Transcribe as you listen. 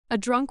A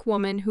drunk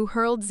woman who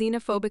hurled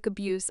xenophobic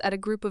abuse at a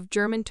group of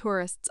German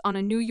tourists on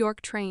a New York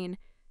train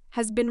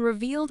has been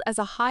revealed as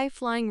a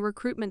high-flying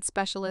recruitment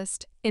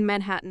specialist in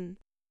Manhattan.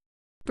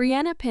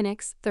 Brianna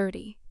Pinnix,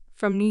 30,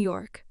 from New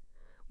York,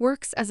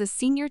 works as a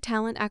senior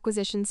talent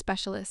acquisition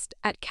specialist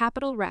at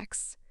Capital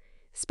Rex,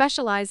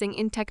 specializing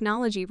in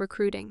technology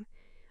recruiting,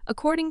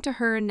 according to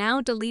her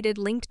now-deleted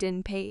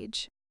LinkedIn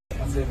page.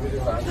 Are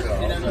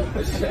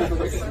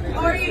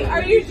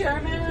you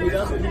German? He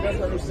doesn't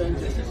understand.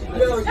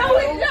 No,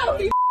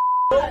 he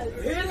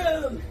Hit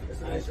him!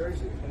 It's a nice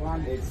jersey. Come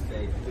on, it's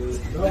fake, dude.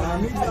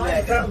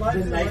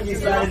 The Nike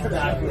side is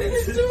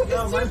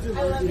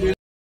backwards.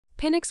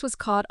 Pinnix was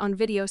caught on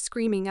video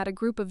screaming at a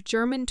group of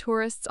German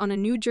tourists on a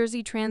New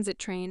Jersey transit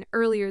train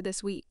earlier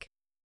this week.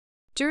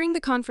 During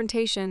the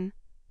confrontation,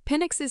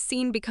 Pinnix is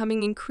seen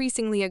becoming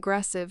increasingly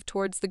aggressive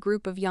towards the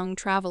group of young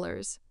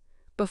travelers,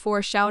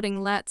 before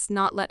shouting, "Let's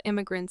not let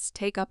immigrants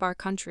take up our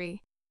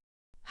country.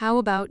 How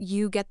about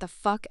you get the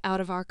fuck out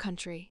of our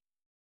country?"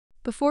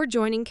 Before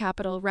joining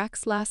Capital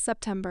Rex last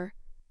September,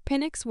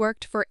 Pinnix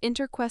worked for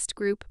Interquest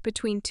Group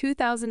between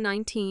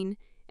 2019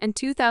 and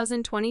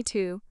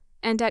 2022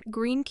 and at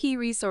Green Key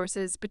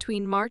Resources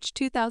between March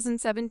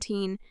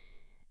 2017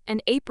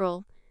 and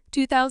April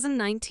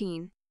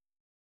 2019.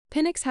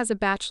 Pinnix has a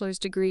bachelor's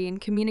degree in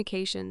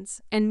communications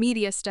and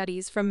media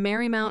studies from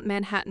Marymount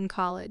Manhattan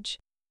College.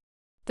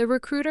 The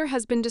recruiter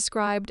has been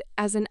described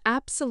as an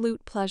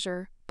absolute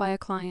pleasure by a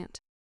client.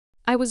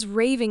 "I was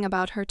raving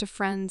about her to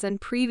friends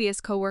and previous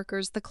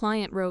coworkers," the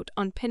client wrote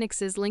on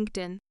Pinnix's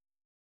LinkedIn.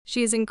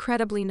 "She is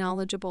incredibly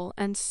knowledgeable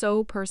and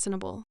so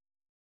personable."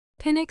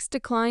 Pinnix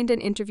declined an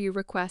interview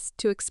request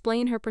to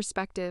explain her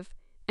perspective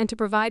and to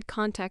provide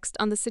context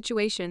on the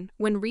situation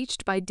when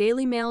reached by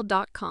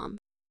DailyMail.com.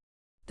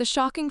 The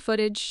shocking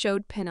footage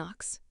showed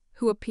Pinnix,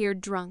 who appeared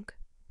drunk,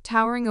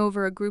 towering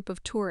over a group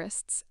of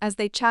tourists as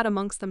they chat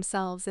amongst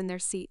themselves in their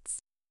seats.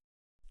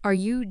 "Are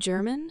you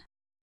German?"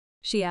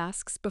 she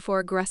asks before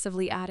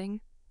aggressively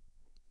adding,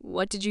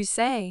 "What did you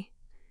say?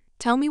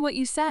 Tell me what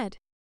you said."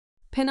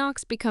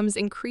 Pinnix becomes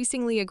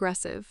increasingly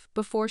aggressive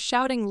before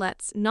shouting,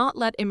 "Let's not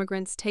let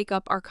immigrants take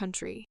up our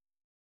country.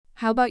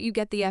 How about you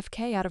get the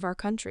FK out of our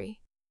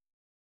country?"